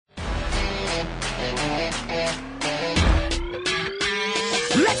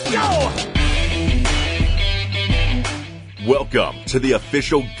Let's go! Welcome to the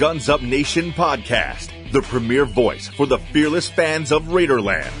official Guns Up Nation podcast, the premier voice for the fearless fans of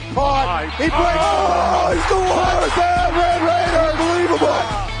Raiderland. He's the worst! Red Raider, unbelievable!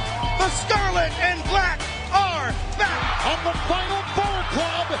 The Scarlet and Black are back on the Final Four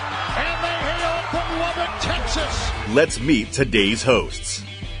Club, and they hail from Lubbock, Texas. Let's meet today's hosts.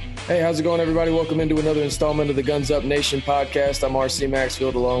 Hey, how's it going, everybody? Welcome into another installment of the Guns Up Nation podcast. I'm RC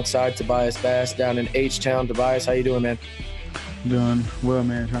Maxfield alongside Tobias Bass down in H-Town. Tobias, how you doing, man? Doing well,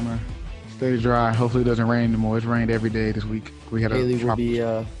 man. Trying to stay dry. Hopefully it doesn't rain anymore. It's rained every day this week. We had Haley will be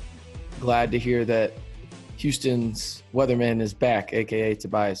glad to hear that Houston's weatherman is back, a.k.a.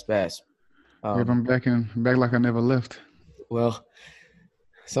 Tobias Bass. I'm back like I never left. Well,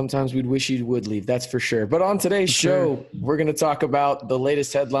 sometimes we'd wish you would leave, that's for sure. But on today's show, we're going to talk about the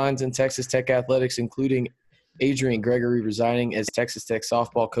latest headlines in Texas Tech athletics, including Adrian Gregory resigning as Texas Tech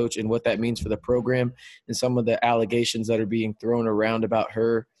softball coach and what that means for the program and some of the allegations that are being thrown around about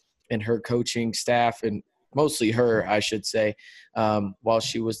her and her coaching staff, and mostly her, I should say, while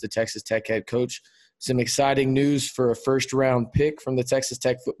she was the Texas Tech head coach. Some exciting news for a first-round pick from the Texas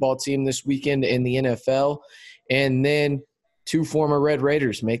Tech football team this weekend in the NFL. And then two former Red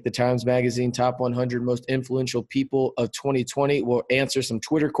Raiders make the Times Magazine Top 100 Most Influential People of 2020. We'll answer some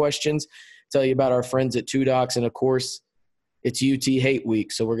Twitter questions, tell you about our friends at Two Docs, and, of course, it's UT Hate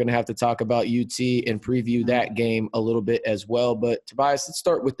Week, so we're going to have to talk about UT and preview that game a little bit as well. But, Tobias, let's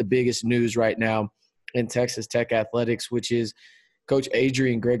start with the biggest news right now in Texas Tech athletics, which is Coach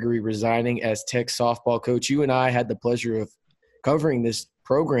Adrian Gregory resigning as Tech softball coach. You and I had the pleasure of covering this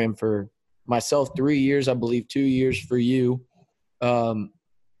program for myself 3 years, I believe 2 years for you.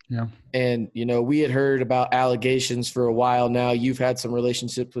 Yeah. And, you know, we had heard about allegations for a while now. You've had some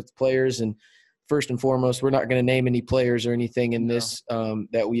relationships with players, and first and foremost, we're not going to name any players or anything in this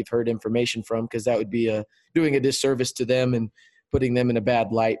that we've heard information from, because that would be doing a disservice to them and putting them in a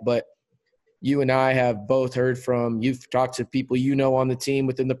bad light. But you and I have both heard from – you've talked to people you know on the team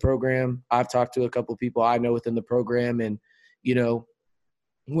within the program. I've talked to a couple of people I know within the program. And, you know,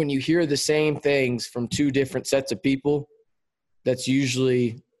 when you hear the same things from two different sets of people, that's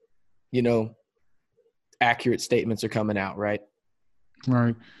usually, you know, accurate statements are coming out, right?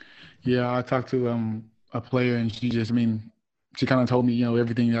 Right. Yeah, I talked to a player, and she kind of told me, you know,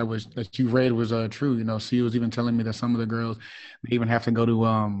 everything that you read was true. You know, she was even telling me that some of the girls, they even have to go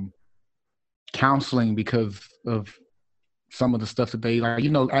to counseling because of some of the stuff that they like. You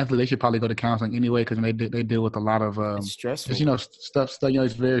know, athletes, they should probably go to counseling anyway, because they deal with a lot of it's stressful. You know, stuff. You know,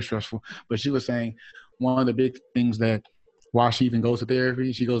 it's very stressful. But she was saying one of the big things that why she even goes to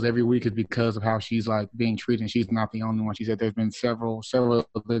therapy, she goes every week, is because of how she's like being treated. And she's not the only one. She said there's been several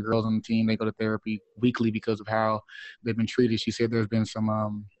of the girls on the team, they go to therapy weekly because of how they've been treated. She said there's been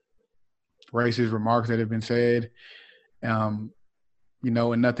some racist remarks that have been said. You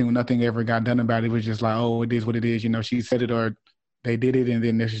know, and nothing ever got done about it. It was just like, oh, it is what it is. You know, she said it or they did it, and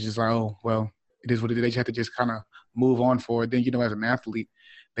then this is just like, oh, well, it is what it is. They just have to just kind of move on for it. Then, you know, as an athlete,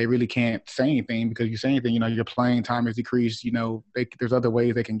 they really can't say anything, because you say anything, you know, your playing time is decreased. You know, there's other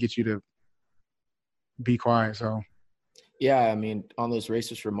ways they can get you to be quiet. So, yeah, I mean, on those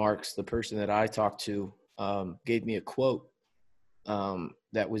racist remarks, the person that I talked to gave me a quote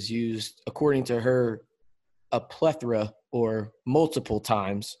that was used, according to her, a plethora or multiple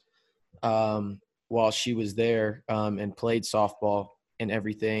times while she was there and played softball and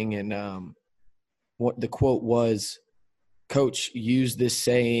everything. And what the quote was, Coach used this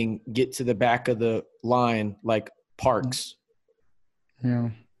saying, get to the back of the line like Parks.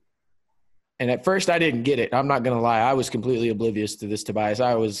 Yeah. And at first I didn't get it. I'm not going to lie. I was completely oblivious to this, Tobias.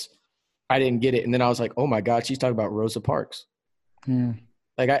 I didn't get it. And then I was like, oh my God, she's talking about Rosa Parks. Yeah.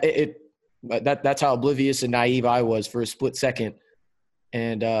 Like that's how oblivious and naive I was for a split second.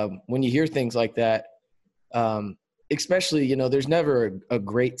 And when you hear things like that, especially, you know, there's never a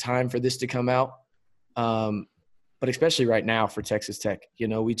great time for this to come out. But especially right now for Texas Tech, you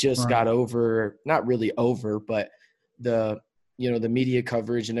know, we just got over, not really over, but the media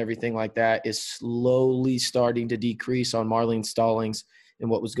coverage and everything like that is slowly starting to decrease on Marlene Stallings and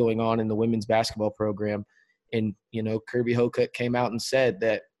what was going on in the women's basketball program. And, you know, Kirby Hocutt came out and said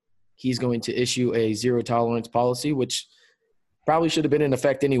that he's going to issue a zero tolerance policy, which probably should have been in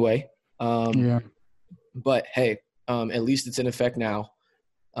effect anyway. But hey, at least it's in effect now.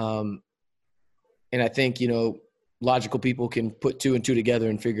 And I think, you know, logical people can put two and two together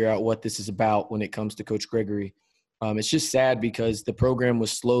and figure out what this is about when it comes to Coach Gregory. It's just sad because the program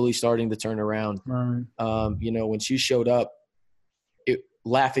was slowly starting to turn around. Right. You know, when she showed up,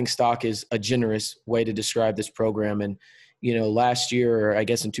 laughing stock is a generous way to describe this program. And, last year, or I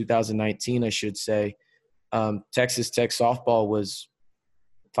guess in 2019, I should say, Texas Tech softball was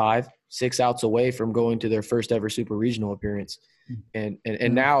 5-6 outs away from going to their first ever super regional appearance. And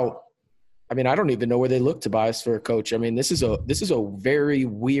now, I mean, I don't even know where they look, Tobias, for a coach. I mean, this is a very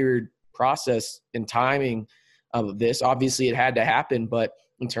weird process and timing of this. Obviously it had to happen, but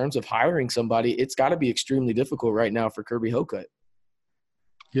in terms of hiring somebody, it's got to be extremely difficult right now for Kirby Hocutt.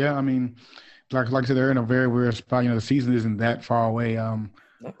 Yeah. I mean, like I said, they're in a very weird spot. The season isn't that far away. I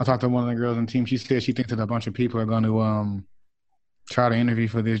talked to one of the girls on the team. She said she thinks that a bunch of people are going to try to interview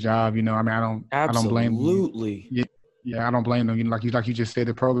for this job. I mean, I don't blame them. Absolutely. Yeah, I don't blame them. Like you just said,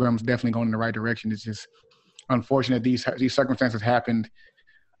 the program's definitely going in the right direction. It's just unfortunate these circumstances happened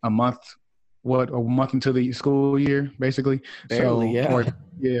a month into the school year, basically. Barely,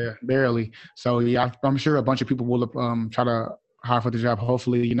 barely. So yeah, I'm sure a bunch of people will try to hire for the job.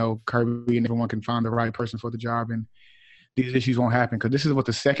 Hopefully, Kirby and everyone can find the right person for the job, and these issues won't happen, because this is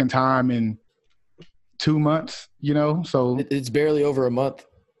the second time in 2 months. So it's barely over a month.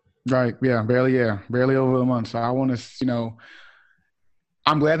 Right. Yeah. Barely over a month. So I want to,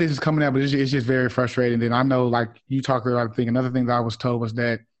 I'm glad this is coming out, but it's just very frustrating. And I know, like you talked about, I think another thing that I was told was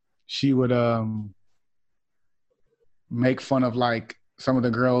that she would make fun of like some of the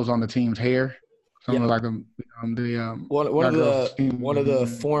girls on the team's hair. Some of like one of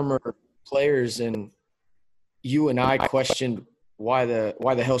the former players, and you and I questioned why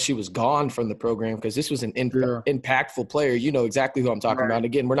the hell she was gone from the program, because this was an impactful player. You know exactly who I'm talking about.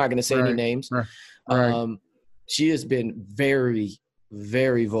 Again, we're not going to say any names. Right. She has been very,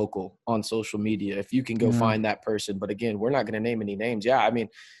 very vocal on social media. If you can go find that person. But again, we're not going to name any names. Yeah, I mean,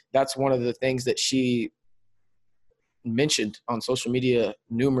 that's one of the things that she mentioned on social media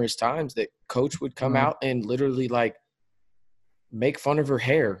numerous times, that coach would come out and literally like make fun of her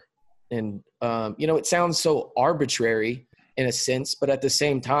hair. And, it sounds so arbitrary in a sense, but at the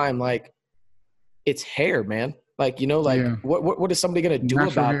same time, like, it's hair, man. Like, what is somebody going to do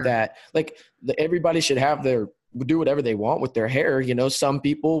about hair. That? Like, everybody should have do whatever they want with their hair. Some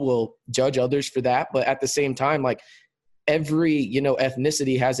people will judge others for that, but at the same time, like, every,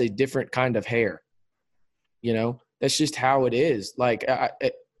 ethnicity has a different kind of hair. That's just how it is. Like,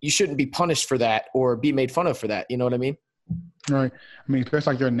 you shouldn't be punished for that or be made fun of for that. You know what I mean? Right. I mean, that's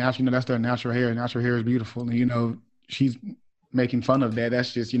like their natural, that's their natural hair. Natural hair is beautiful. And, she's making fun of that.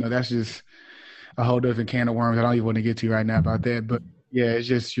 That's just, that's just a whole different can of worms I don't even want to get to right now about that. But yeah, it's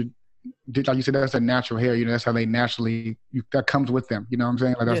just, like you said, that's their natural hair. That's how they naturally, that comes with them. You know what I'm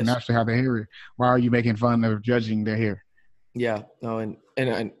saying? Like, that's naturally how their hair is. Why are you making fun of judging their hair? Yeah. No, and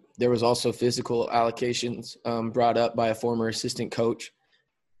there was also physical allocations brought up by a former assistant coach.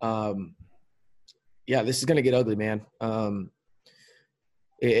 This is going to get ugly, man.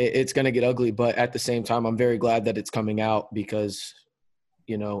 It's going to get ugly, but at the same time, I'm very glad that it's coming out, because,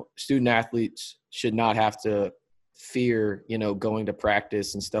 student athletes should not have to fear, going to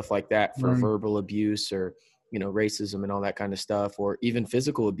practice and stuff like that for verbal abuse or, racism and all that kind of stuff, or even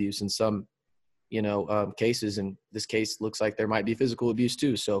physical abuse in some, cases. And this case looks like there might be physical abuse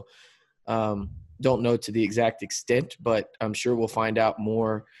too. So don't know to the exact extent, but I'm sure we'll find out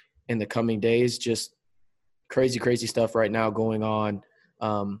more in the coming days. Just crazy stuff right now going on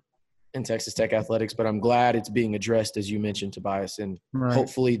in Texas Tech athletics, but I'm glad it's being addressed, as you mentioned, Tobias, and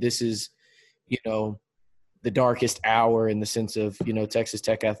hopefully this is, the darkest hour in the sense of, Texas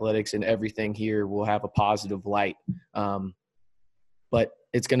Tech athletics, and everything here will have a positive light. But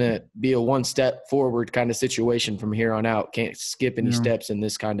it's going to be a one step forward kind of situation from here on out. Can't skip any steps in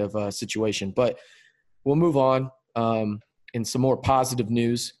this kind of situation, but we'll move on in some more positive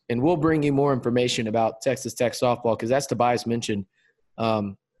news, and we'll bring you more information about Texas Tech softball, because as Tobias mentioned,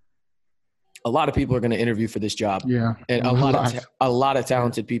 a lot of people are going to interview for this job, and a lot of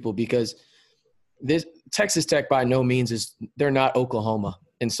talented people, because this Texas Tech by no means they're not Oklahoma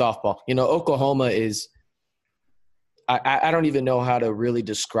in softball. Oklahoma is, I don't even know how to really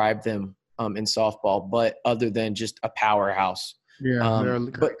describe them in softball, but other than just a powerhouse. Yeah, they're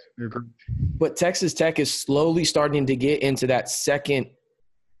great. But Texas Tech is slowly starting to get into that second,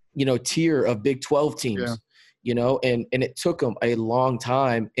 tier of Big 12 teams. Yeah. And it took them a long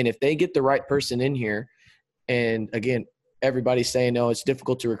time. And if they get the right person in here, and again, everybody's saying, no, it's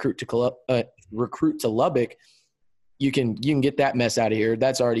difficult to recruit to Lubbock. You can get that mess out of here.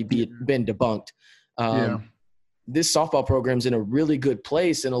 That's already been debunked. This softball program's in a really good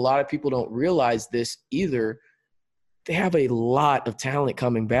place, and a lot of people don't realize this either. They have a lot of talent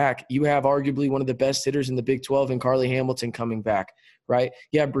coming back. You have arguably one of the best hitters in the Big 12 in Carly Hamilton coming back, right?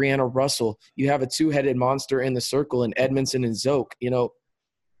 You have Brianna Russell. You have a two-headed monster in the circle in Edmondson and Zoke.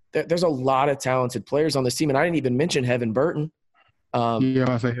 there's a lot of talented players on this team, and I didn't even mention Heaven Burton. I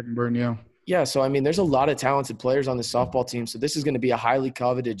say Heaven Burton, yeah. Yeah, so, I mean, there's a lot of talented players on this softball team, so this is going to be a highly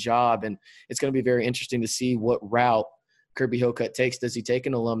coveted job, and it's going to be very interesting to see what route Kirby Hocutt takes. Does he take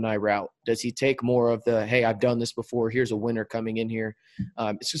an alumni route? Does he take more of the, hey, I've done this before, here's a winner coming in here?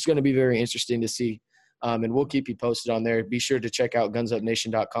 It's just going to be very interesting to see, and we'll keep you posted on there. Be sure to check out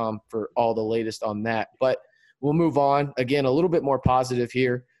gunsupnation.com for all the latest on that. But we'll move on. Again, a little bit more positive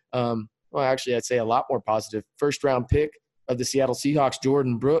here. Well, actually, I'd say a lot more positive. First-round pick of the Seattle Seahawks,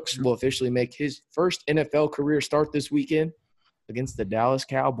 Jordan Brooks, will officially make his first NFL career start this weekend against the Dallas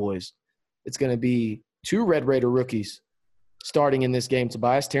Cowboys. It's going to be 2 Red Raider rookies starting in this game.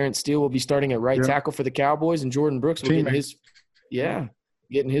 Tobias Terrence Steele will be starting at right tackle for the Cowboys, and Jordan Brooks will getting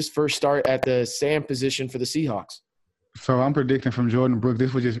his first start at the Sam position for the Seahawks. So I'm predicting from Jordan Brooks,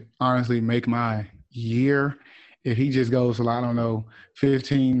 this would just honestly make my year if he just goes, I don't know,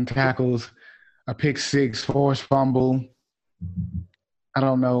 15 tackles, a pick 6, forced fumble. I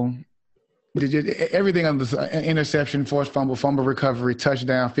don't know. Everything on this interception, forced fumble, fumble recovery,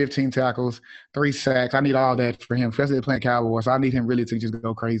 touchdown, 15 tackles, 3 sacks. I need all that for him, especially playing Cowboys. I need him really to just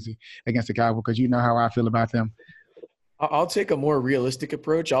go crazy against the Cowboys because you know how I feel about them. I'll take a more realistic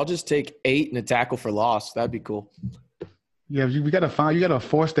approach. I'll just take 8 and a tackle for loss. That'd be cool. Yeah, you got to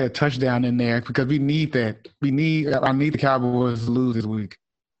force that touchdown in there because we need that. I need the Cowboys to lose this week.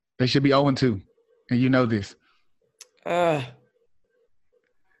 They should be 0-2, and you know this. They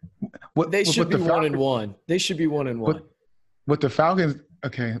should be 1-1. They should be 1-1. With the Falcons,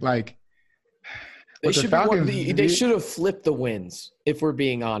 okay, like they should have flipped the wins. If we're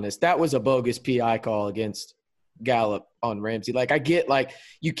being honest, that was a bogus PI call against Gallup on Ramsey. Like I get, like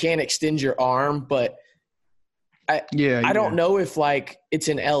you can't extend your arm, but I don't know if like it's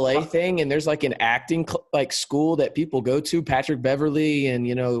an LA thing and there's like an acting like school that people go to. Patrick Beverly and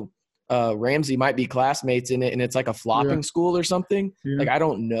Ramsey might be classmates in it, and it's like a flopping school or something. Yeah. Like I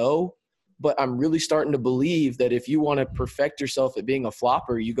don't know, but I'm really starting to believe that if you want to perfect yourself at being a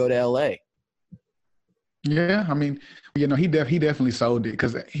flopper, you go to LA. Yeah, I mean, he definitely sold it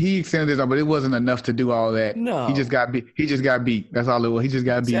because he extended his arm, but it wasn't enough to do all that. No, he just got beat. That's all it was. He just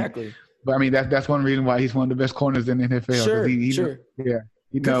got beat. Exactly. But I mean, that's one reason why he's one of the best corners in the NFL. Sure. Yeah.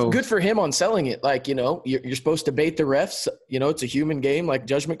 Good for him on selling it. Like, you're supposed to bait the refs. It's a human game, like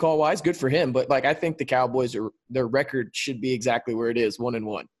judgment call wise. Good for him. But like, I think the Cowboys their record should be exactly where it is,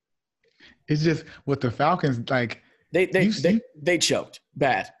 1-1. It's just with the Falcons, like they choked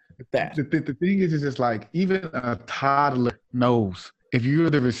bad. The thing is just like even a toddler knows if you're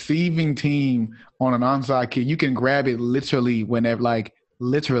the receiving team on an onside kick, you can grab it literally whenever, like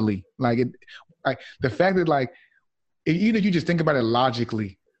literally, like it, like the fact that like. Even if you just think about it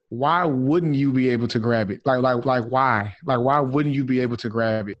logically, why wouldn't you be able to grab it? Like why? Like why wouldn't you be able to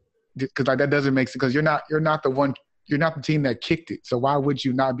grab it? Because like that doesn't make sense. Because you're not the team that kicked it. So why would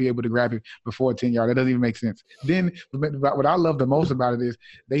you not be able to grab it before 10 yards? That doesn't even make sense. Then what I love the most about it is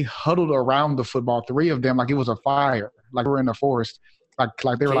they huddled around the football, 3 of them, like it was a fire, like we were in the forest, like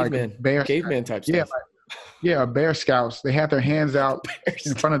they were like bear caveman type stuff. Bear scouts. They had their hands out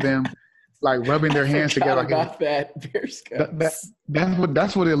in front of them. Like rubbing their hands together. About that, Bear Scouts.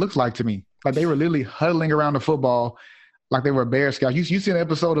 That's what it looks like to me. Like they were literally huddling around the football, like they were Bear Scouts. You see an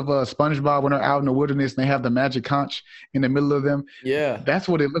episode of SpongeBob when they're out in the wilderness and they have the magic conch in the middle of them. Yeah, that's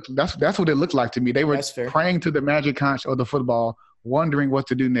what it looked. That's what it looked like to me. They were praying to the magic conch or the football, wondering what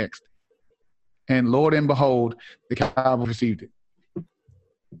to do next. And Lord and behold, the Cowboys received it.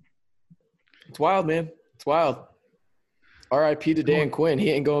 It's wild, man. It's wild. R.I.P. to Dan Quinn. He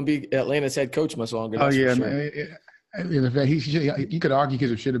ain't going to be Atlanta's head coach much longer. Oh, yeah. Sure. You could argue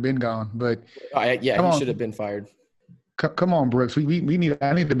because it should have been gone. But he should have been fired. Come on, Brooks. I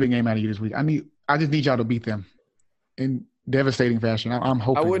need the big game out of you this week. I just need y'all to beat them in devastating fashion. I'm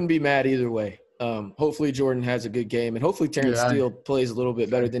hoping. I wouldn't be mad either way. Hopefully Jordan has a good game. And hopefully Terrence Steele plays a little bit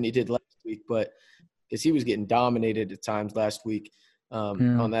better than he did last week. But because he was getting dominated at times last week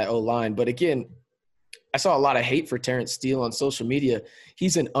on that O-line. But, again – I saw a lot of hate for Terrence Steele on social media.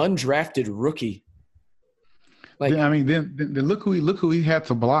 He's an undrafted rookie. Like, I mean, then look who he had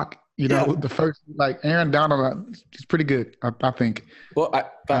to block. The first, like Aaron Donald, he's pretty good, I think. Well,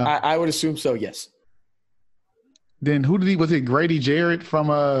 I would assume so. Yes. Then was it Grady Jarrett from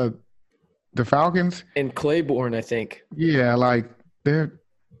the Falcons and Claiborne, I think. Yeah, like they're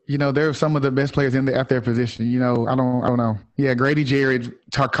some of the best players at their position. I don't know. Yeah, Grady Jarrett,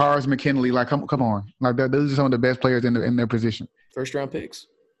 Tarkars McKinley, like come on, like those are some of the best players in their position. First round picks.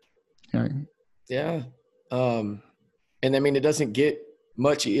 Yeah. And I mean, it doesn't get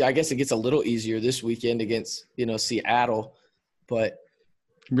much. I guess it gets a little easier this weekend against Seattle, but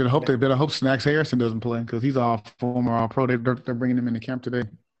Better hope Snacks Harrison doesn't play because he's a former All-Pro. They're bringing him into camp today.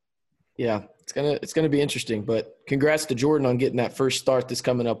 Yeah, it's gonna be interesting. But congrats to Jordan on getting that first start this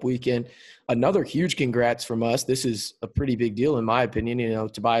coming up weekend. Another huge congrats from us. This is a pretty big deal in my opinion. You know,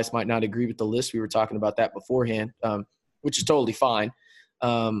 Tobias might not agree with the list. We were talking about that beforehand, which is totally fine.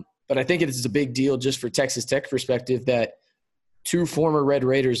 But I think it is a big deal just for Texas Tech perspective that 2 former Red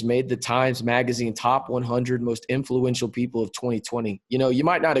Raiders made the Times Magazine top 100 most influential people of 2020. You know, you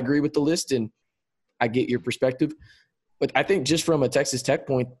might not agree with the list, and I get your perspective. But I think just from a Texas Tech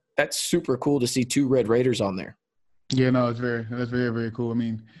point, that's super cool to see 2 Red Raiders on there. Yeah, no, that's very, very cool. I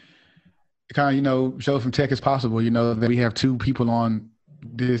mean, it kind of, you know, shows from Tech is possible, you know, that we have 2 people on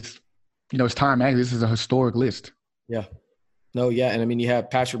this, you know, it's Time Magazine. This is a historic list. Yeah. No, yeah. And I mean, you have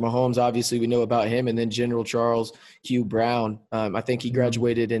Patrick Mahomes, obviously we know about him, and then General Charles Hugh Brown. I think he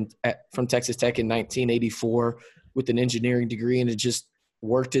graduated from Texas Tech in 1984 with an engineering degree, and it just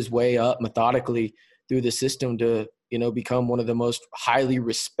worked his way up methodically through the system to, you know, become one of the most highly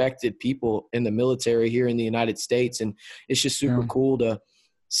respected people in the military here in the United States. And it's just super cool to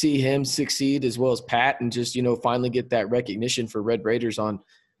see him succeed as well as Pat, and just, you know, finally get that recognition for Red Raiders on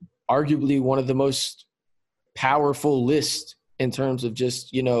arguably one of the most powerful lists in terms of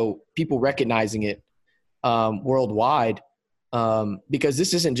just, you know, people recognizing it worldwide, because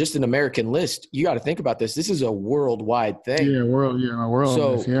this isn't just an American list. You got to think about this. This is a worldwide thing. Yeah, world.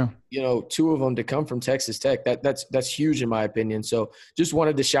 So, list, yeah. You know, 2 of them to come from Texas Tech, that's huge in my opinion. So just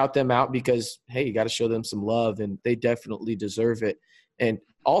wanted to shout them out because, hey, you got to show them some love, and they definitely deserve it. And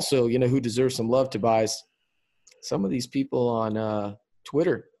also, you know, who deserves some love, Tobias? Some of these people on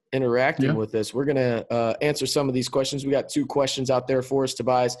Twitter interacting with us. We're going to answer some of these questions. We got 2 questions out there for us,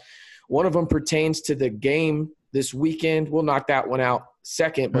 Tobias. One of them pertains to the game this weekend. We'll knock that one out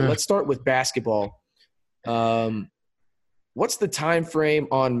second, but let's start with basketball. What's the time frame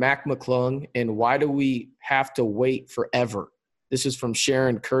on Mac McClung, and why do we have to wait forever? This is from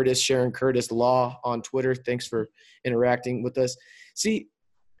Sharon Curtis Law on Twitter. Thanks for interacting with us. See,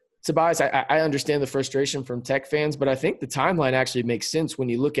 Tobias, I understand the frustration from Tech fans, but I think the timeline actually makes sense when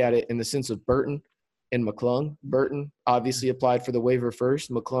you look at it in the sense of Burton and McClung. Burton obviously applied for the waiver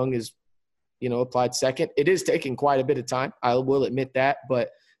first. McClung is, you know, applied second. It is taking quite a bit of time. I will admit that, but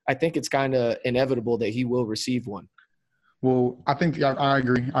I think it's kind of inevitable that he will receive one. Well, I think I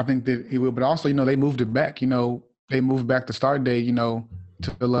agree. I think that he will, but also, you know, they moved it back. You know, they moved back the start date, you know,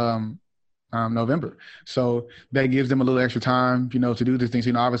 till November. So that gives them a little extra time, you know, to do these things.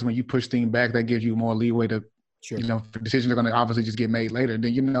 You know, obviously when you push things back, that gives you more leeway to, you know, decisions are going to obviously just get made later.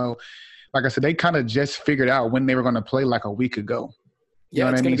 Then, you know, like I said, they kind of just figured out when they were going to play like a week ago. Yeah,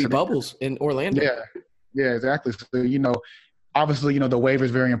 it's going to be Bubbles in Orlando. Yeah, exactly. So, you know, obviously, you know, the waiver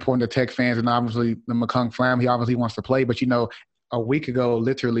is very important to Tech fans, and obviously the McClung Flam, he obviously wants to play. But, you know, a week ago,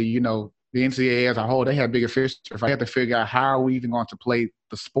 literally, you know, the NCAA as a whole, they had bigger fish. If I had to figure out how are we even going to play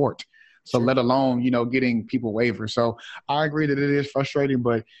the sport, so let alone, you know, getting people waivers. So I agree that it is frustrating,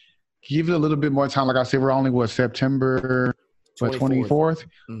 but give it a little bit more time. Like I said, we're only September 24th.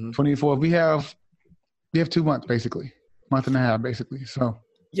 24th. We have 2 months basically, month and a half basically. So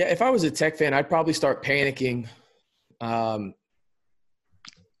yeah, if I was a Tech fan, I'd probably start panicking.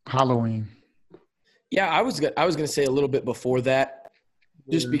 Halloween. Yeah, I was going to say a little bit before that,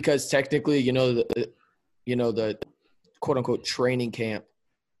 just because technically, you know, the quote unquote training camp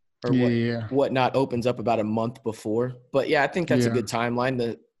or whatnot opens up about a month before. But yeah, I think that's a good timeline.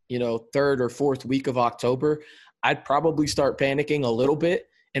 The, you know, 3rd or 4th week of October, I'd probably start panicking a little bit,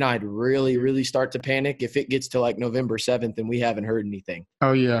 and I'd really, really start to panic if it gets to like November 7th and we haven't heard anything.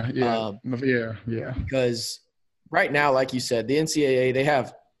 Oh yeah. Because right now, like you said, the NCAA, they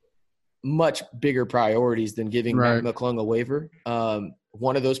have much bigger priorities than giving Mac McClung a waiver.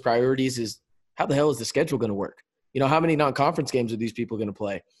 One of those priorities is, how the hell is the schedule going to work? You know, how many non-conference games are these people going to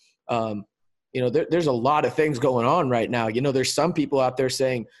play? You know, there's a lot of things going on right now. You know, there's some people out there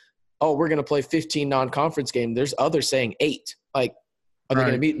saying, oh, we're going to play 15 non-conference games. There's others saying 8. Like, are they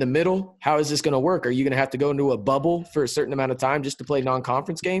going to meet in the middle? How is this going to work? Are you going to have to go into a bubble for a certain amount of time just to play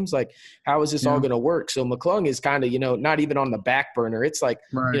non-conference games? Like, how is this all going to work? So McClung is kind of, you know, not even on the back burner. It's like,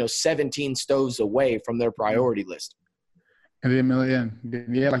 you know, 17 stoves away from their priority list. And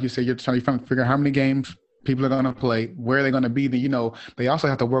then, like you said, you're trying to figure out how many games people are going to play, where are they going to be. You know, they also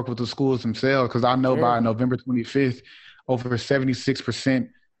have to work with the schools themselves, because I know by November 25th, over 76%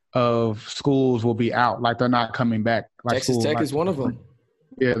 of schools will be out. Like, they're not coming back. Like, Texas Tech is one of them.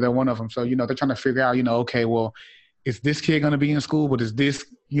 Yeah, they're one of them. So, you know, they're trying to figure out, you know, okay, well, is this kid going to be in school, but is this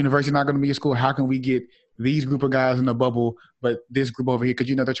university not going to be in school? How can we get these group of guys in the bubble, but this group over here? Because,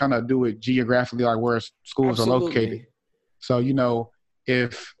 you know, they're trying to do it geographically, like where schools are located. So, you know,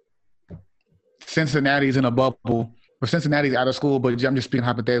 if Cincinnati's in a bubble, or Cincinnati's out of school, but I'm just speaking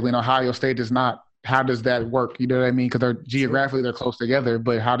hypothetically, and Ohio State is not, how does that work? You know what I mean? Because they're geographically they're close together,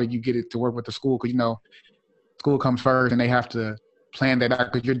 but how do you get it to work with the school? Because, school comes first, and they have to plan that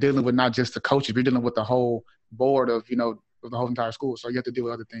out, because you're dealing with not just the coaches, you're dealing with the whole board of, of the whole entire school. So you have to deal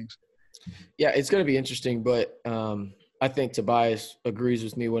with other things. Yeah, it's going to be interesting, but I think Tobias agrees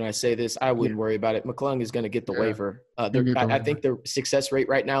with me when I say this. I wouldn't worry about it. McClung is going to get the waiver. I think their success rate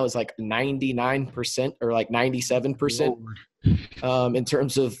right now is like 99% or like 97% in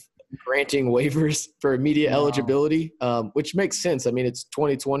terms of granting waivers for immediate eligibility, which makes sense. I mean, it's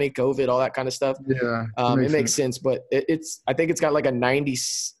 2020, COVID, all that kind of stuff. Yeah, it makes sense, but I think it's got like a 90.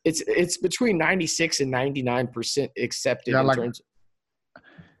 It's between 96 and 99% accepted in terms.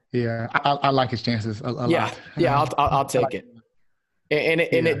 Yeah, I like his chances a lot. Yeah, I'll take it. And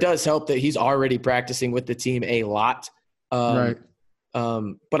it does help that he's already practicing with the team a lot. Right.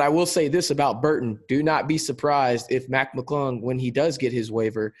 But I will say this about Burton. Do not be surprised if Mac McClung, when he does get his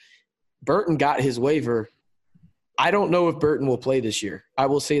waiver, Burton got his waiver. I don't know if Burton will play this year. I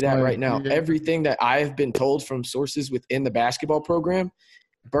will say that right now. Yeah. Everything that I have been told from sources within the basketball program,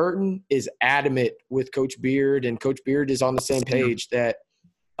 Burton is adamant with Coach Beard, and Coach Beard is on the same page that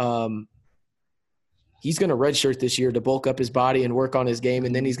he's going to redshirt this year to bulk up his body and work on his game,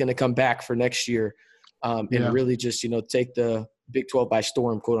 and then he's going to come back for next year and really just, take the Big 12 by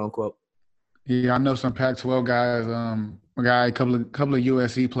storm, quote unquote. Yeah, I know some Pac-12 guys. A couple of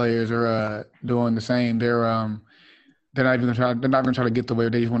USC players are doing the same. They're not even going to try to get the waiver.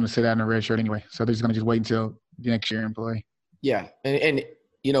 They just want to sit out in a red shirt anyway. So they're just going to just wait until the next year and play. Yeah, and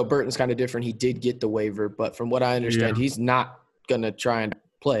Burton's kind of different. He did get the waiver, but from what I understand, he's not going to try and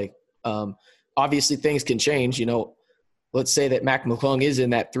play. Obviously, things can change. Let's say that Mac McClung is in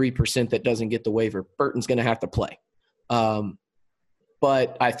that 3% that doesn't get the waiver. Burton's going to have to play.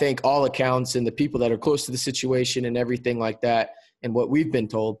 But I think all accounts and the people that are close to the situation and everything like that, and what we've been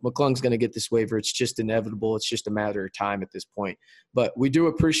told, McClung's going to get this waiver. It's just inevitable. It's just a matter of time at this point. But we do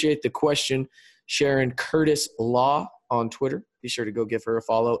appreciate the question. Sharon Curtis Law on Twitter. Be sure to go give her a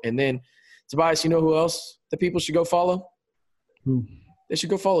follow. And then, Tobias, you know who else the people should go follow? Who? They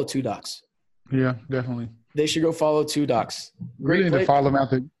should go follow Two Docs. Yeah, definitely. They should go follow Two Docs. Great. Really need to follow them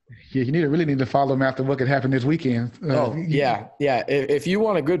after. Yeah, you really need to follow them after what could happen this weekend. Yeah. If you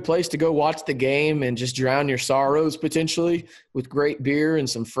want a good place to go watch the game and just drown your sorrows potentially with great beer and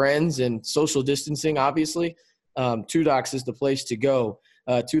some friends and social distancing, obviously, Two Docs is the place to go.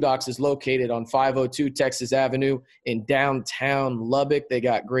 Two Docs is located on 502 Texas Avenue in downtown Lubbock. They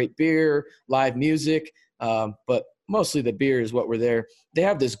got great beer, live music, but mostly the beer is what we're there. They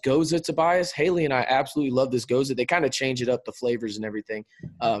have this Goza, Tobias. Haley and I absolutely love this Goza. They kind of change it up, the flavors and everything.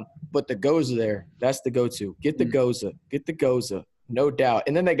 But the Goza there, that's the go-to. Get the Goza. Get the Goza, no doubt.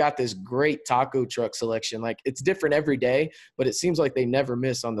 And then they got this great taco truck selection. Like, it's different every day, but it seems like they never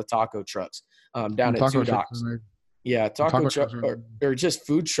miss on the taco trucks down at Two Docs. Yeah, taco truck or just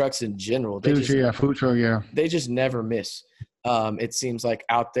food trucks in general. Food truck, yeah. They just never miss, it seems like,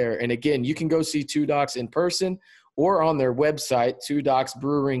 out there. And, again, you can go see Two Docs in person or on their website,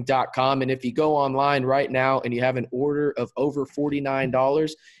 twodocsbrewing.com. And if you go online right now and you have an order of over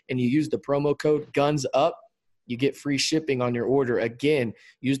 $49 and you use the promo code GUNSUP, you get free shipping on your order. Again,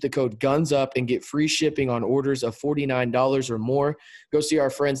 use the code GUNSUP and get free shipping on orders of $49 or more. Go see our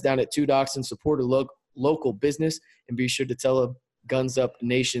friends down at Two Docs and support a local business. And be sure to tell them Guns Up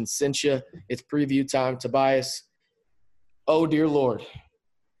Nation sent you. It's preview time, Tobias. Oh, dear Lord.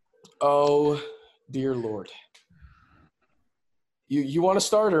 Oh, dear Lord. You want to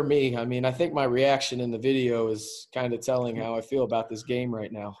start or me? I mean, I think my reaction in the video is kind of telling how I feel about this game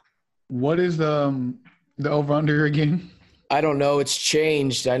right now. What is the over-under again? I don't know. It's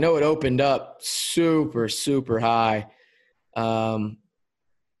changed. I know it opened up super, super high. I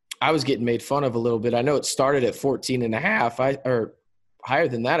was getting made fun of a little bit. I know it started at 14.5 or higher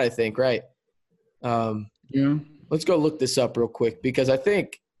than that, I think, right? Yeah. Let's go look this up real quick because I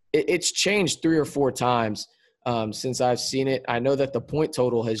think it's changed 3 or 4 times. Since I've seen it. I know that the point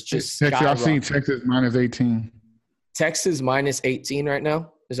total has just skyrocketed. I've seen Texas minus 18. Texas minus 18 right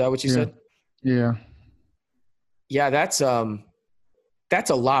now? Is that what you said? Yeah. Yeah, that's a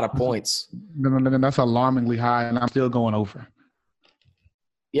lot of points. No, that's alarmingly high, and I'm still going over.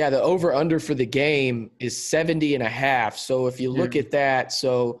 Yeah, the over-under for the game is 70.5. So if you look at that,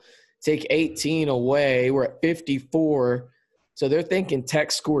 so take 18 away, we're at 54. So they're thinking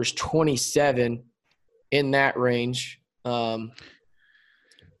Tech scores 27. In that range. That's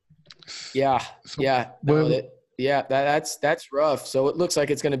rough. So it looks like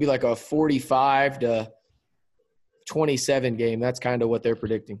it's going to be like a 45-20 27 game. That's kind of what they're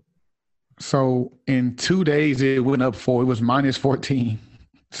predicting. So in 2 days, it went up 4. It was minus 14,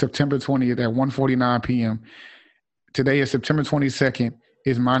 September 20th at 1:49 p.m. Today is September 22nd,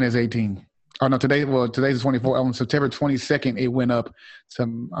 is minus 18. Oh, no, today's the 24th. On September 22nd, it went up to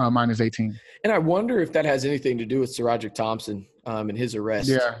minus 18. And I wonder if that has anything to do with SaRodorick Thompson and his arrest.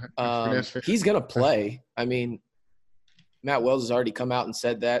 Yeah. He's going to play. I mean, Matt Wells has already come out and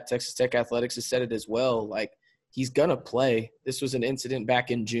said that. Texas Tech Athletics has said it as well. Like, he's going to play. This was an incident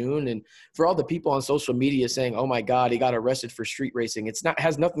back in June. And for all the people on social media saying, oh, my God, he got arrested for street racing,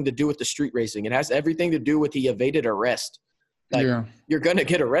 has nothing to do with the street racing. It has everything to do with he evaded arrest. Like, you're going to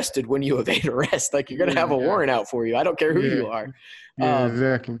get arrested when you evade arrest. Like, you're going to have a warrant out for you. I don't care who you are. Yeah,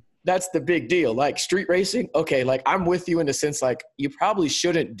 exactly. That's the big deal. Like, street racing, okay, like, I'm with you in the sense, like, you probably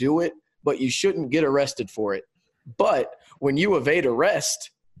shouldn't do it, but you shouldn't get arrested for it. But when you evade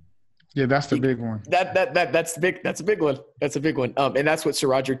arrest – yeah, that's the big one. That's a big one. That's a big one. And that's what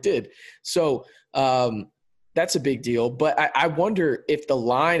SaRodorick did. So that's a big deal. But I wonder if the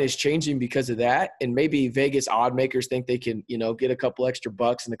line is changing because of that, and maybe Vegas odd makers think they can, get a couple extra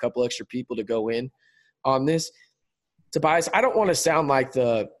bucks and a couple extra people to go in on this. Tobias, I don't want to sound like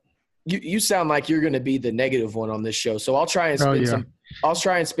you sound like you're going to be the negative one on this show. So I'll try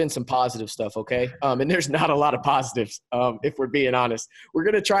and spin some positive stuff, okay? And there's not a lot of positives, if we're being honest. We're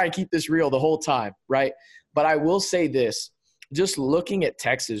going to try and keep this real the whole time, right? But I will say this, just looking at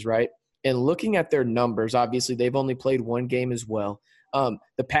Texas, right, and looking at their numbers, obviously they've only played one game as well.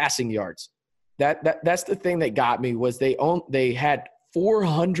 The passing yards, that's the thing that got me was they had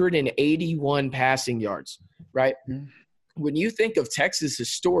 481 passing yards, right? Mm-hmm. When you think of Texas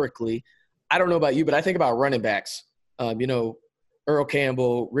historically, I don't know about you, but I think about running backs, Earl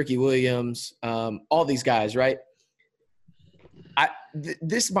Campbell, Ricky Williams, all these guys, right?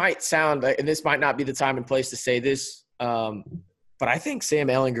 This might sound – and this might not be the time and place to say this, but I think Sam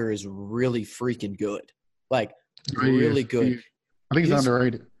Ehlinger is really freaking good. Like, really good. I think he's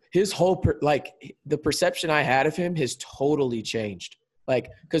underrated. His whole the perception I had of him has totally changed.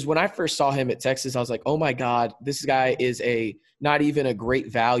 Like, because when I first saw him at Texas, I was like, oh, my God, this guy is not even a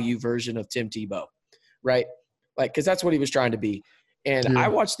great value version of Tim Tebow, right? Like, because that's what he was trying to be. And I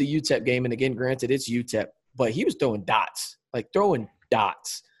watched the UTEP game, and again, granted, it's UTEP, but he was throwing dots. And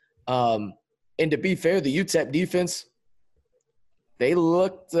to be fair, the UTEP defense, they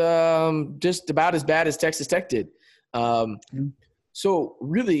looked just about as bad as Texas Tech did. So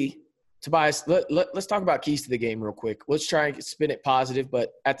really, Tobias, let's talk about keys to the game real quick. Let's try and spin it positive,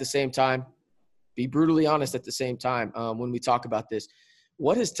 but at the same time, be brutally honest at the same time when we talk about this.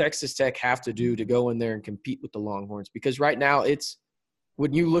 What does Texas Tech have to do to go in there and compete with the Longhorns? Because right now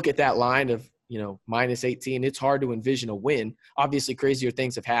when you look at that line of, minus 18, it's hard to envision a win. Obviously, crazier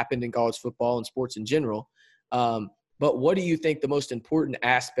things have happened in college football and sports in general. But what do you think the most important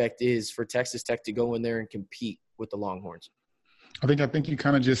aspect is for Texas Tech to go in there and compete with the Longhorns? I think you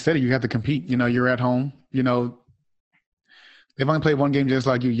kind of just said it. You have to compete. You're at home. They've only played one game just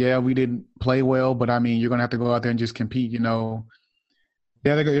like you. Yeah, we didn't play well, but, you're going to have to go out there and just compete, Yeah,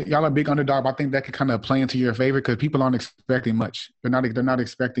 y'all are a big underdog. But I think that could kind of play into your favor because people aren't expecting much. They're not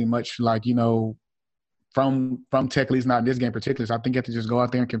expecting much, like, from Tech, at least not in this game particularly. So I think you have to just go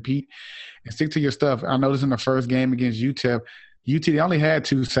out there and compete and stick to your stuff. I noticed in the first game against UTEP, they only had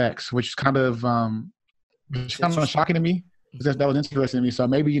 2 sacks, which is kind of shocking to me. That was interesting to me. So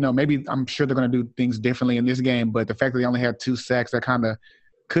maybe I'm sure they're going to do things differently in this game. But the fact that they only had 2 sacks, that kind of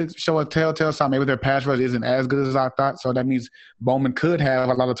could show a telltale sign. Maybe their pass rush isn't as good as I thought. So that means Bowman could have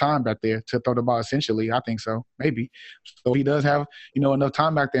a lot of time back there to throw the ball. Essentially, I think so. Maybe. So he does have enough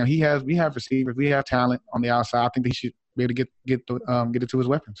time back there. We have receivers. We have talent on the outside. I think he should be able to get it to his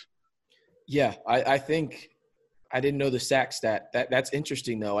weapons. Yeah, I think. I didn't know the sack stat. That's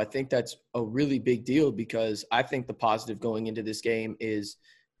interesting, though. I think that's a really big deal because I think the positive going into this game is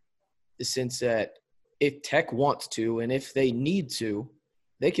the sense that if Tech wants to and if they need to,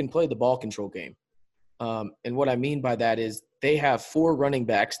 they can play the ball control game. And what I mean by that is they have 4 running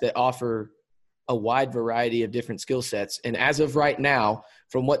backs that offer a wide variety of different skill sets. And as of right now,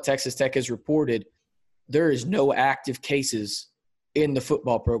 from what Texas Tech has reported, there is no active cases in the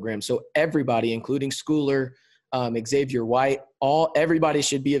football program. So everybody, including Schooler, Xavier White, everybody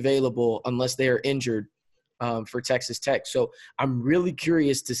should be available unless they are injured for Texas Tech. So I'm really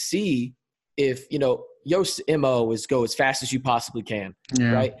curious to see if, Yost's MO is go as fast as you possibly can,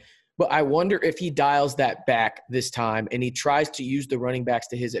 right? But I wonder if he dials that back this time and he tries to use the running backs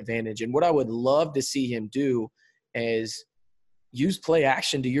to his advantage. And what I would love to see him do is use play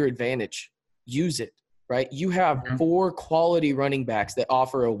action to your advantage. Use it, right? You have 4 quality running backs that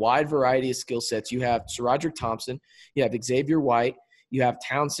offer a wide variety of skill sets. You have SaRodorick Thompson, you have Xavier White, you have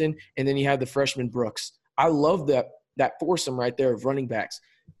Townsend, and then you have the freshman Brooks. I love that foursome right there of running backs.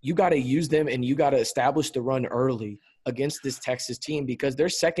 You got to use them, and you got to establish the run early against this Texas team because their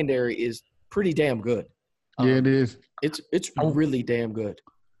secondary is pretty damn good. Yeah, it is. It's really damn good.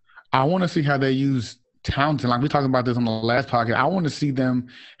 I want to see how they use Townsend. Like we talked about this on the last podcast. I want to see them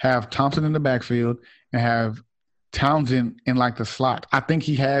have Thompson in the backfield and have Townsend in like the slot. I think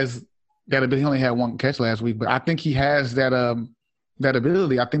he has that ability. He only had 1 catch last week, but I think he has that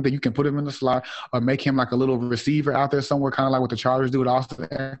ability. I think that you can put him in the slot or make him like a little receiver out there somewhere, kind of like what the Chargers do with Austin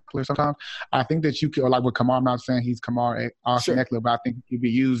Eckler sometimes. I think that you could, or like with Kamar, I'm not saying he's Austin Eckler, but I think he'd be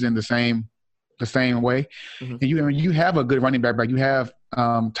used in the same way. Mm-hmm. And you have a good running back, you have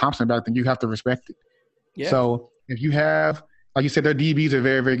Thompson back, then you have to respect it. Yeah. So if you have, like you said, their DBs are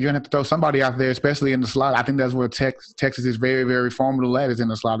very, very good. You're going to have to throw somebody out there, especially in the slot. I think that's where Texas is very, very formidable at, is in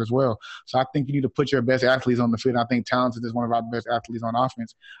the slot as well. So I think you need to put your best athletes on the field. I think Townsend is one of our best athletes on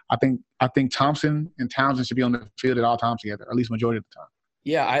offense. I think Thompson and Townsend should be on the field at all times together, or at least majority of the time.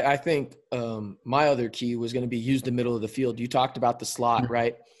 Yeah, I think my other key was going to be use the middle of the field. You talked about the slot,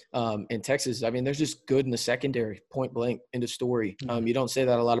 right? In Texas, I mean, they're just good in the secondary, point blank, end of story. You don't say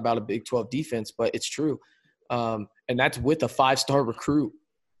that a lot about a Big 12 defense, but it's true. And that's with a 5-star recruit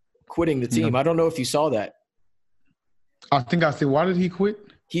quitting the team. I don't know if you saw that. I think I said, why did he quit?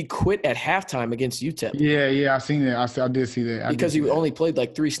 He quit at halftime against UTEP. Yeah, I seen that. I did see that. Because he only played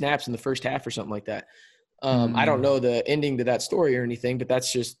like 3 snaps in the first half or something like that. I don't know the ending to that story or anything, but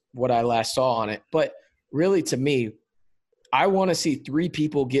that's just what I last saw on it. But really, to me, I want to see 3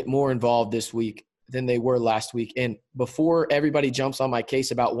 people get more involved this week than they were last week. And before everybody jumps on my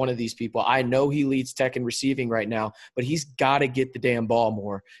case about one of these people, I know he leads Tech in receiving right now, but he's got to get the damn ball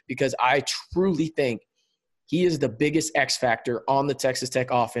more because I truly think he is the biggest X factor on the Texas Tech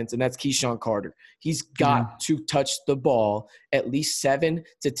offense, and that's Keyshawn Carter. He's got to touch the ball at least 7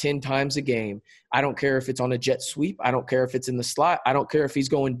 to 10 times a game. I don't care if it's on a jet sweep. I don't care if it's in the slot. I don't care if he's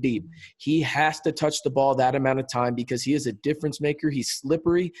going deep. He has to touch the ball that amount of time because he is a difference maker. He's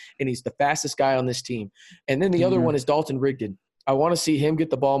slippery, and he's the fastest guy on this team. And then the other one is Dalton Rigdon. I want to see him get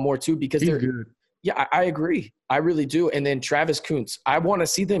the ball more too because they're good. Yeah, I agree. I really do. And then Travis Kuntz. I want to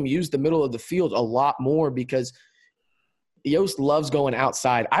see them use the middle of the field a lot more because Yost loves going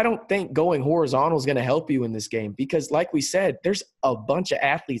outside. I don't think going horizontal is going to help you in this game because, like we said, there's a bunch of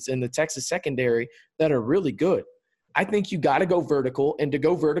athletes in the Texas secondary that are really good. I think you got to go vertical. And to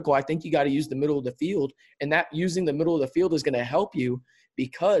go vertical, I think you got to use the middle of the field. And that using the middle of the field is going to help you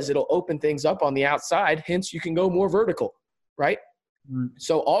because it'll open things up on the outside. Hence, you can go more vertical, right?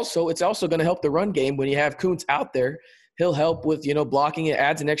 So also, it's also going to help the run game when you have Kuntz out there. He'll help with, blocking. It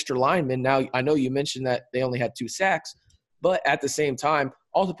adds an extra lineman. Now, I know you mentioned that they only had 2 sacks, but at the same time,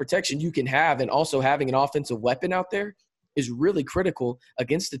 all the protection you can have and also having an offensive weapon out there is really critical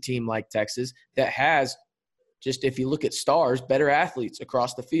against a team like Texas that has, just if you look at stars, better athletes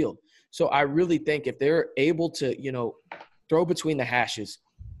across the field. So I really think if they're able to, throw between the hashes,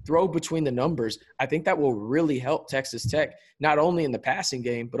 throw between the numbers, I think that will really help Texas Tech, not only in the passing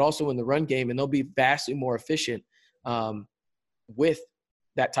game, but also in the run game, and they'll be vastly more efficient with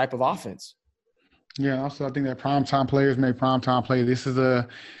that type of offense. Yeah, also I think that primetime players make primetime play. This is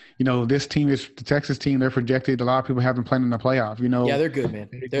this team is the Texas team. They're projected. A lot of people have them playing in the playoff. Yeah, they're good, man.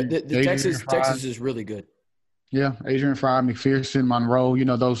 Texas is really good. Yeah, Adrian Fry, McPherson, Monroe.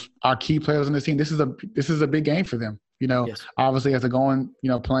 Those are key players on this team. This is a big game for them. Yes. Obviously as they're going,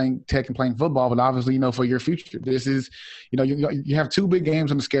 playing Tech and playing football, but obviously, for your future, this is, you have 2 big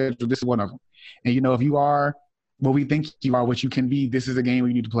games on the schedule. This is one of them. And, if you are what we think you are, what you can be, this is a game where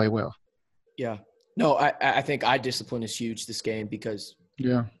you need to play well. Yeah. No, I think eye discipline is huge this game because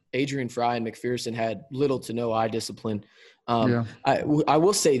Adrian Fry and McPherson had little to no eye discipline. I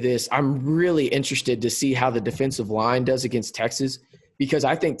will say this. I'm really interested to see how the defensive line does against Texas because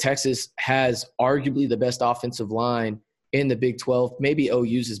I think Texas has arguably the best offensive line in the Big 12. Maybe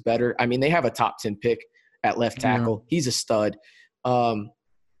OU's is better. I mean, they have a top 10 pick at left tackle. He's a stud.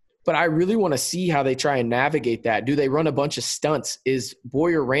 But I really want to see how they try and navigate that. Do they run a bunch of stunts? Is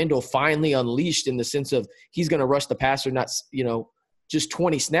Boyer Randall finally unleashed in the sense of he's going to rush the passer, not, just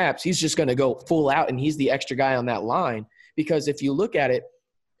 20 snaps. He's just going to go full out, and he's the extra guy on that line. Because if you look at it,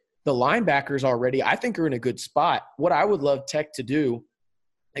 the linebackers already, I think, are in a good spot. What I would love Tech to do,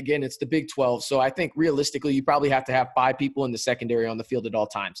 again, it's the Big 12, so I think realistically you probably have to have 5 people in the secondary on the field at all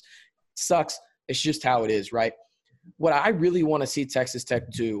times. Sucks. It's just how it is, right? What I really want to see Texas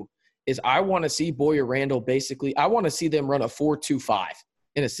Tech do is I want to see Boyer Randall I want to see them run a 4-2-5.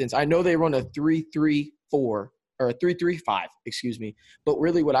 in a sense. I know they run a 3-3-4 or a 3-3-5, excuse me. But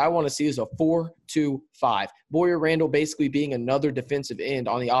really what I want to see is a 4-2-5. Boyer Randall basically being another defensive end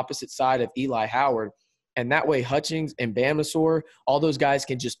on the opposite side of Eli Howard. And that way Hutchings and Bamnisour, all those guys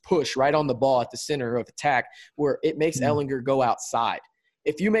can just push right on the ball at the center of attack where it makes Ehlinger go outside.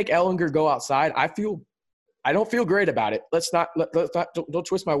 If you make Ehlinger go outside, I don't feel great about it. Don't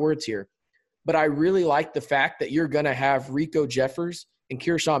twist my words here. But I really like the fact that you're going to have Rico Jeffers and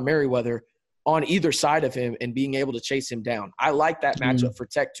Kearshawn Merriweather on either side of him and being able to chase him down. I like that matchup for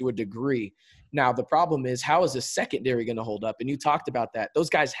Tech to a degree. Now, the problem is, how is the secondary going to hold up? And you talked about that. Those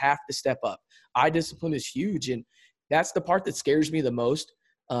guys have to step up. Eye discipline is huge, and that's the part that scares me the most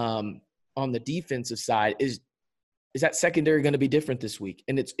on the defensive side is that secondary going to be different this week?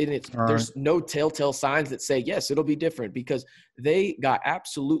 And there's no telltale signs that say, yes, it'll be different because they got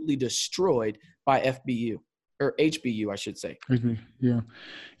absolutely destroyed by FBU. Or HBU, I should say. Yeah.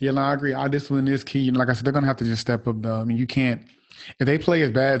 Yeah, no, I agree. Our discipline is key. Like I said, they're going to have to just step up, though. I mean, you can't – if they play as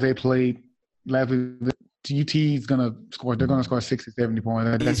bad as they played last week, UT is going to score – they're going to score 60, 70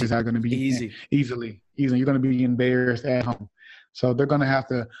 points. That's just how it's going to be. Easily. You're going to be embarrassed at home. So they're going to have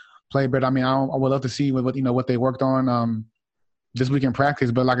to play better. I mean, I would love to see what they worked on this week in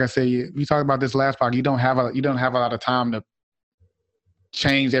practice. But like I said, we talked about this last part. You don't have a lot of time to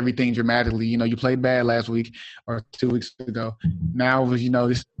change everything dramatically. You played bad last week or 2 weeks ago. Now, this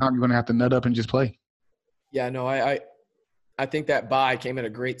time you're going to have to nut up and just play. Yeah, no, I think that bye came at a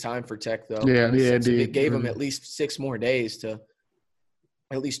great time for Tech, though. Yeah, it did. It gave them at least 6 more days to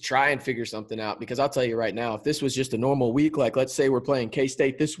at least try and figure something out. Because I'll tell you right now, if this was just a normal week, like let's say we're playing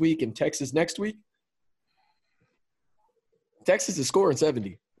K-State this week and Texas next week, Texas is scoring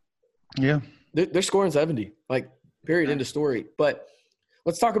 70. Yeah. They're scoring 70, like period, end of story. But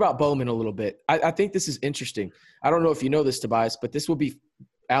let's talk about Bowman a little bit. I think this is interesting. I don't know if you know this, Tobias, but this will be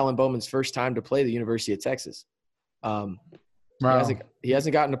Alan Bowman's first time to play the University of Texas. Wow. He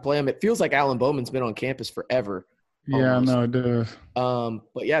hasn't gotten to play him. It feels like Alan Bowman's been on campus forever. Yeah, no, it does.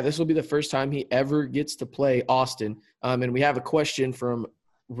 But, yeah, this will be the first time he ever gets to play Austin. And we have a question from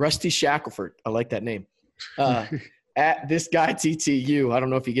Rusty Shackelford. I like that name. At this guy TTU. I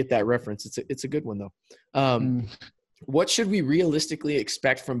don't know if you get that reference. It's a good one, though. What should we realistically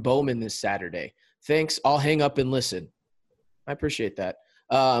expect from Bowman this Saturday? Thanks. I'll hang up and listen. I appreciate that.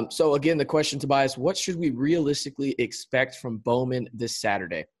 So, again, the question, Tobias, what should we realistically expect from Bowman this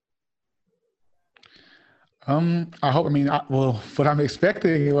Saturday? What I'm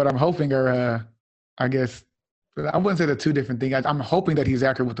expecting, what I'm hoping are, I guess, I wouldn't say they're two different things. I'm hoping that he's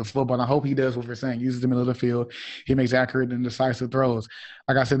accurate with the football. And I hope he does what we're saying, uses the middle of the field. He makes accurate and decisive throws.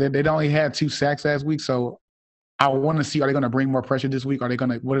 Like I said, they only had 2 sacks last week, so I want to see, are they going to bring more pressure this week? Are they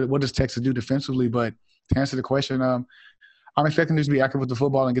going to what does Texas do defensively? But to answer the question, I'm expecting them to be accurate with the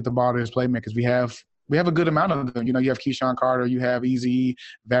football and get the ball to his playmakers. We have a good amount of them. You have Keyshawn Carter, you have Easy,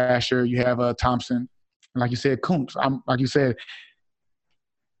 Vasher, you have Thompson. And like you said, Coombs. Like you said,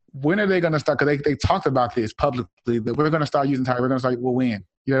 when are they going to start? Because they talked about this publicly, that we're going to start using Tyler. We're going to start, we'll win.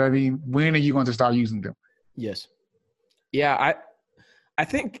 You know what I mean? When are you going to start using them? Yes. Yeah, I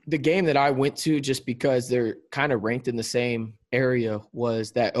think the game that I went to, just because they're kind of ranked in the same area,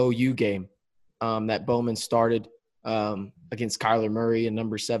 was that OU game that Bowman started against Kyler Murray and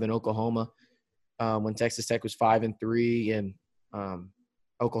number 7 Oklahoma when Texas Tech was 5-3 and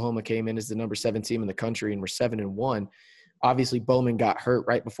Oklahoma came in as the number 7 team in the country and were 7-1. Obviously, Bowman got hurt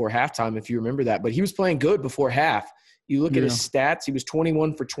right before halftime, if you remember that. But he was playing good before half. You look at his stats, he was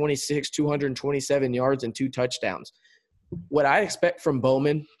 21 for 26, 227 yards and 2 touchdowns. What I expect from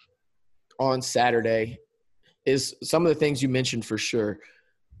Bowman on Saturday is some of the things you mentioned for sure.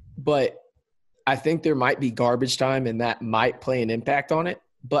 But I think there might be garbage time, and that might play an impact on it.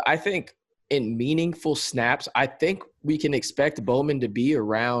 But I think in meaningful snaps, I think we can expect Bowman to be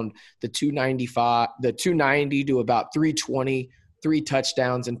around the 290 to about 320, 3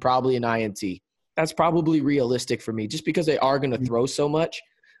 touchdowns, and probably an INT. That's probably realistic for me, just because they are going to throw so much.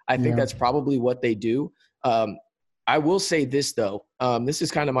 I think that's probably what they do. I will say this, though. This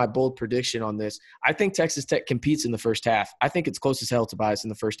is kind of my bold prediction on this. I think Texas Tech competes in the first half. I think it's close as hell, Tobias, in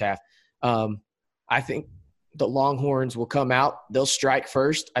the first half. I think the Longhorns will come out. They'll strike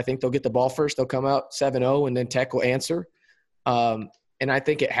first. I think they'll get the ball first. They'll come out 7-0, and then Tech will answer. And I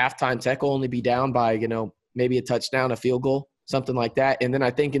think at halftime, Tech will only be down by, maybe a touchdown, a field goal, something like that. And then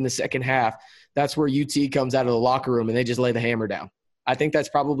I think in the second half, that's where UT comes out of the locker room and they just lay the hammer down. I think that's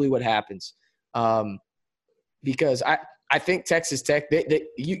probably what happens. Because I think Texas Tech,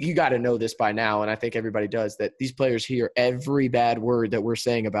 you got to know this by now, and I think everybody does, that these players hear every bad word that we're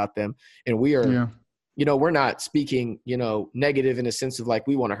saying about them. And we are we're not speaking, negative in a sense of like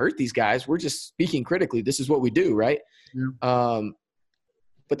we want to hurt these guys. We're just speaking critically. This is what we do, right? Yeah.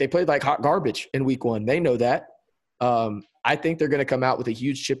 But they played like hot garbage in week 1. They know that. I think they're going to come out with a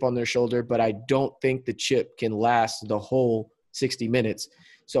huge chip on their shoulder, but I don't think the chip can last the whole 60 minutes.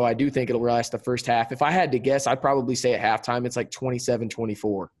 So I do think it'll last the first half. If I had to guess, I'd probably say at halftime it's like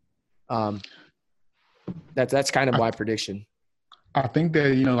 27-24. That's kind of my prediction. I think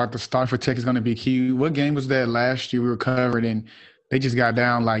that, like the start for Tech is going to be key. What game was that last year we were covered and they just got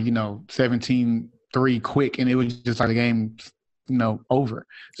down like, 17-3 quick and it was just like the game, over.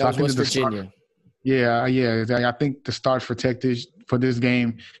 So that was West Virginia. Yeah. I think the start for Tech for this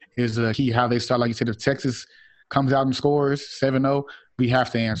game is key. How they start, like you said, if Texas comes out and scores 7-0, we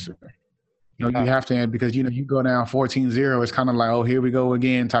have to answer. You have to answer because, you go down 14-0, it's kind of like, oh, here we go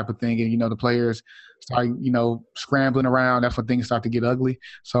again type of thing. And, the players start, scrambling around. That's when things start to get ugly.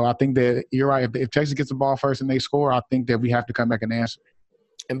 So I think that you're right. If Texas gets the ball first and they score, I think that we have to come back and answer.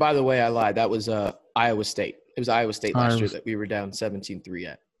 And by the way, I lied. That was Iowa State. It was Iowa State last year that we were down 17-3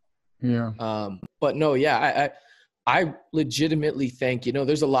 at. Yeah. But no, yeah, I legitimately think,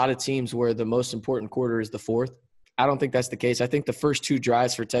 there's a lot of teams where the most important quarter is the fourth. I don't think that's the case. I think the first 2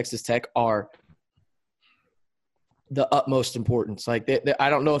 drives for Texas Tech are the utmost importance. Like I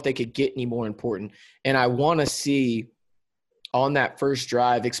don't know if they could get any more important. And I want to see on that first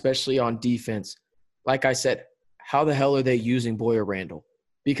drive, especially on defense, like I said, how the hell are they using Boyer Randall?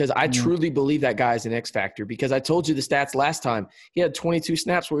 Because I truly believe that guy is an X factor. Because I told you the stats last time. He had 22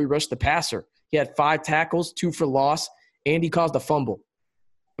 snaps where he rushed the passer. He had 5 tackles, 2 for loss, and he caused a fumble.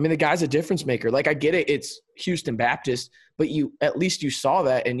 I mean, the guy's a difference maker. Like, I get it. It's Houston Baptist, but at least you saw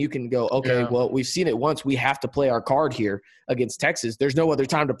that, and you can go, okay, well, we've seen it once. We have to play our card here against Texas. There's no other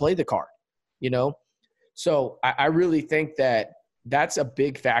time to play the card, So I really think that that's a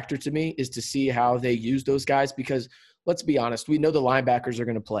big factor to me is to see how they use those guys because – let's be honest. We know the linebackers are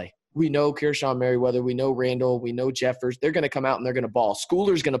going to play. We know Kearshawn Merriweather. We know Randall. We know Jeffers. They're going to come out and they're going to ball.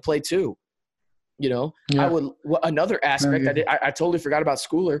 Schooler's going to play too. Yeah. Another aspect, I totally forgot about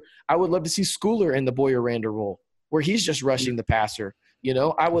Schooler. I would love to see Schooler in the Boyer Randall role where he's just rushing the passer.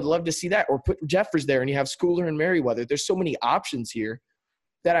 I would love to see that or put Jeffers there and you have Schooler and Merriweather. There's so many options here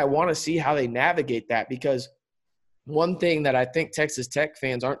that I want to see how they navigate that because one thing that I think Texas Tech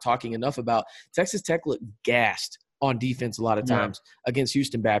fans aren't talking enough about, Texas Tech looked gassed on defense a lot of times against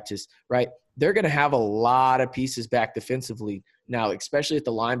Houston Baptist, right? They're going to have a lot of pieces back defensively now, especially at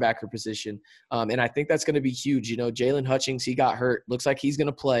the linebacker position. And I think that's going to be huge. Jalen Hutchings, he got hurt. Looks like he's going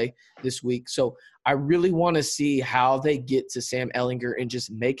to play this week. So I really want to see how they get to Sam Ehlinger and just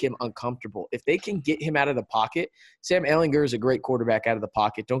make him uncomfortable. If they can get him out of the pocket, Sam Ehlinger is a great quarterback out of the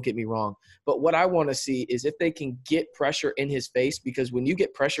pocket. Don't get me wrong. But what I want to see is if they can get pressure in his face, because when you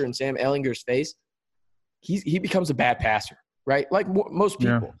get pressure in Sam Ehlinger's face, he becomes a bad passer, right? Like most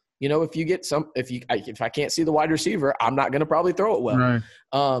people, if I can't see the wide receiver, I'm not going to probably throw it well.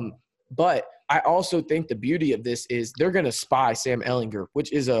 Right. But I also think the beauty of this is they're going to spy Sam Ehlinger,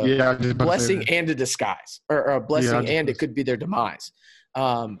 which is a blessing and a disguise, or a blessing and it could be their demise.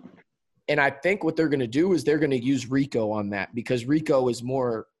 And I think what they're going to do is they're going to use Rico on that because Rico is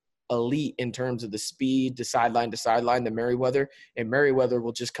more elite in terms of the speed, the sideline to sideline than Merriweather, and Merriweather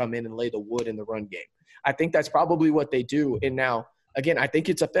will just come in and lay the wood in the run game. I think that's probably what they do. And now, again, I think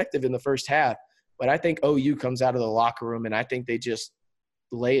it's effective in the first half, but I think OU comes out of the locker room and I think they just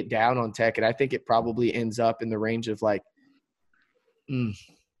lay it down on Tech. And I think it probably ends up in the range of like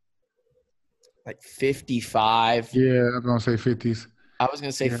 55. Yeah, I'm going to say 50s. I was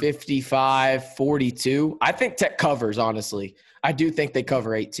going to say 55, 42. I think Tech covers, honestly. I do think they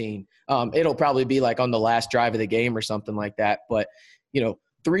cover 18. It'll probably be like on the last drive of the game or something like that. But,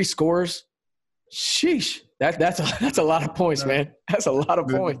 3 scores, sheesh. That's a lot of points, man. That's a lot of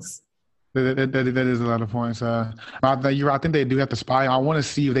points. That is a lot of points. I think they do have to spy. I want to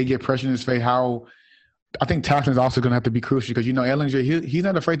see if they get pressure in his face. I think tackling is also going to have to be crucial because Ehlinger, he's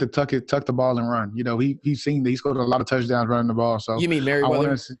not afraid to tuck the ball and run. He scored a lot of touchdowns running the ball. So you mean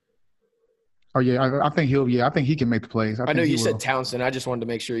Merriweather? I think I think he can make the plays. I know you said Townsend. I just wanted to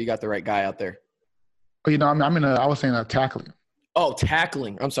make sure you got the right guy out there. I was saying tackling. Oh,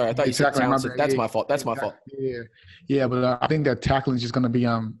 tackling. I'm sorry. I thought you said Townsend. That's my fault. That's my fault. Yeah, but I think that tackling is just going to be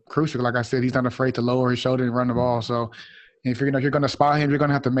crucial. Like I said, he's not afraid to lower his shoulder and run the ball. So if you're going to spy him, you're going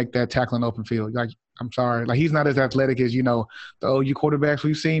to have to make that tackling open field. Like, I'm sorry. Like, he's not as athletic as, the OU quarterbacks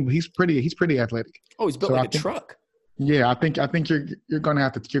we've seen, but he's pretty athletic. Oh, he's built like a truck. Yeah, I think you're going to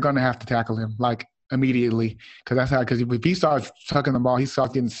have to tackle him like immediately because if he starts tucking the ball, he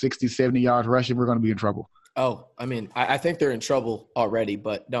starts getting 60, 70 yards rushing, we're going to be in trouble. Oh, I mean, I think they're in trouble already,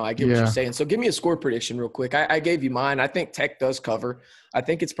 but no, I get what you're saying. So give me a score prediction real quick. I gave you mine. I think Tech does cover. I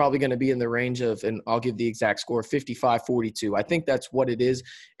think it's probably going to be in the range of, and I'll give the exact score, 55-42. I think that's what it is.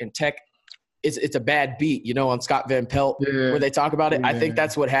 And Tech, it's a bad beat, you know, on Scott Van Pelt where they talk about it. I think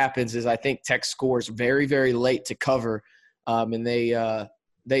that's what happens is I think Tech scores very, very late to cover, and they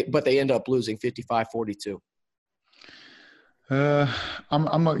end up losing 55-42. You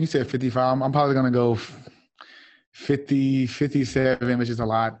said 55. I'm probably gonna go 50, 57, which is a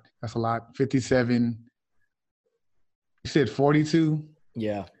lot. That's a lot. 57. You said 42.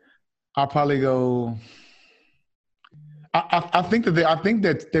 Yeah. I'll probably go. I think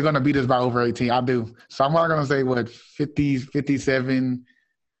that they're gonna beat us by over 18. I do. So I'm not gonna say what 50, 57.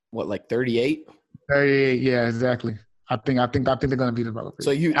 What, like 38? 38. Yeah, exactly. I think they're gonna beat us by over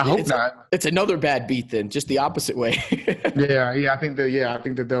 18. So I hope not. It's another bad beat then, just the opposite way. I think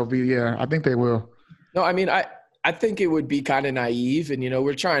that they'll be. Yeah, I think they will. No, I mean I think it would be kind of naive, and, you know,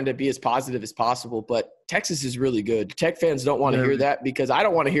 we're trying to be as positive as possible, but Texas is really good. Tech fans don't want to hear that because I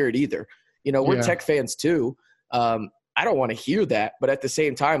don't want to hear it either. You know, we're Tech fans too. I don't want to hear that, but at the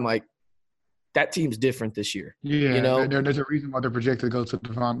same time, like, that team's different this year. Yeah, you know, there's a reason why they're projected to go to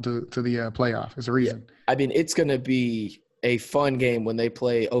the playoff. There's a reason. Yeah. I mean, it's going to be a fun game when they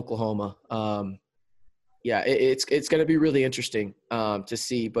play Oklahoma. It's going to be really interesting to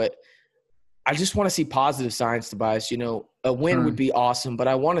see, but I just want to see positive signs, Tobias. You know, a win would be awesome, but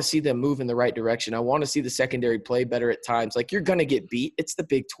I want to see them move in the right direction. I want to see the secondary play better at times. Like, you're going to get beat. It's the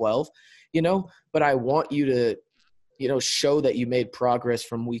Big 12, you know, but I want you to, you know, show that you made progress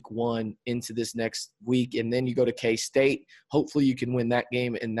from week 1 into this next week. And then you go to K-State. Hopefully you can win that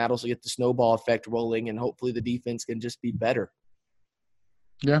game, and that'll get the snowball effect rolling, and hopefully the defense can just be better.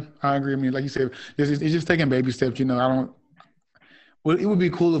 Yeah, I agree. I mean, like you said, it's just taking baby steps. You know, it would be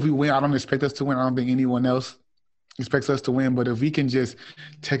cool if we win. I don't expect us to win. I don't think anyone else expects us to win. But if we can just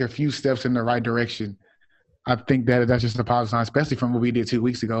take a few steps in the right direction, I think that's just a positive sign, especially from what we did 2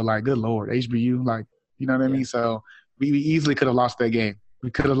 weeks ago. Like, good Lord, HBU, like, you know what I mean? So we easily could have lost that game.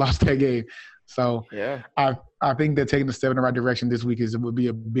 So yeah, I think that taking the step in the right direction this week would be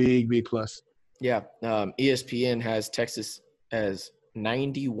a big, big plus. Yeah. ESPN has Texas as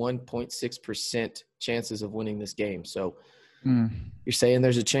 91.6% chances of winning this game. So you're saying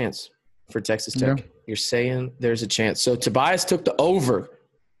there's a chance for Texas Tech. Yeah. You're saying there's a chance. So Tobias took the over.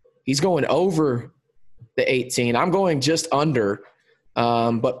 He's going over the 18. I'm going just under.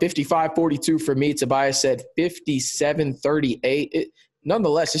 But 55-42 for me. Tobias said 57-38.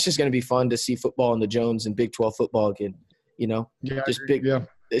 Nonetheless, it's just going to be fun to see football in the Jones and Big 12 football again. You know,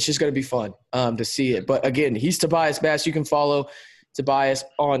 It's just going to be fun to see it. But again, he's Tobias Bass. You can follow Tobias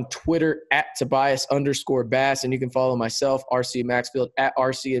on Twitter at Tobias_Bass, and you can follow myself, RC Maxfield, at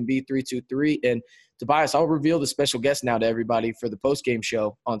RCNB323. And Tobias, I'll reveal the special guest now to everybody for the postgame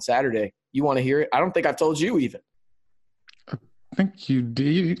show on Saturday. You want to hear it? I don't think I've told you even. I think you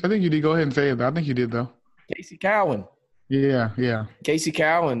did. Go ahead and say it, though. I think you did, though. Casey Cowan. Yeah. Casey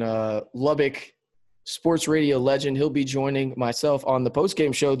Cowan, Lubbock sports radio legend. He'll be joining myself on the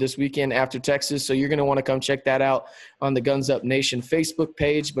postgame show this weekend after Texas. So you're going to want to come check that out on the Guns Up Nation Facebook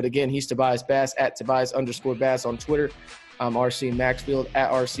page. But again, he's Tobias Bass at Tobias_Bass on Twitter. I'm RC Maxfield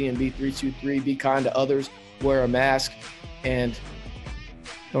at RCNB323. Be kind to others. Wear a mask. And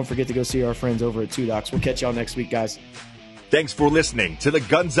don't forget to go see our friends over at Two Docs. We'll catch y'all next week, guys. Thanks for listening to the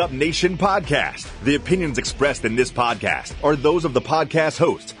Guns Up Nation podcast. The opinions expressed in this podcast are those of the podcast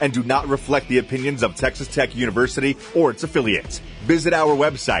hosts and do not reflect the opinions of Texas Tech University or its affiliates. Visit our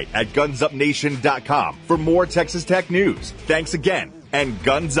website at gunsupnation.com for more Texas Tech news. Thanks again, and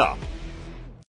Guns Up.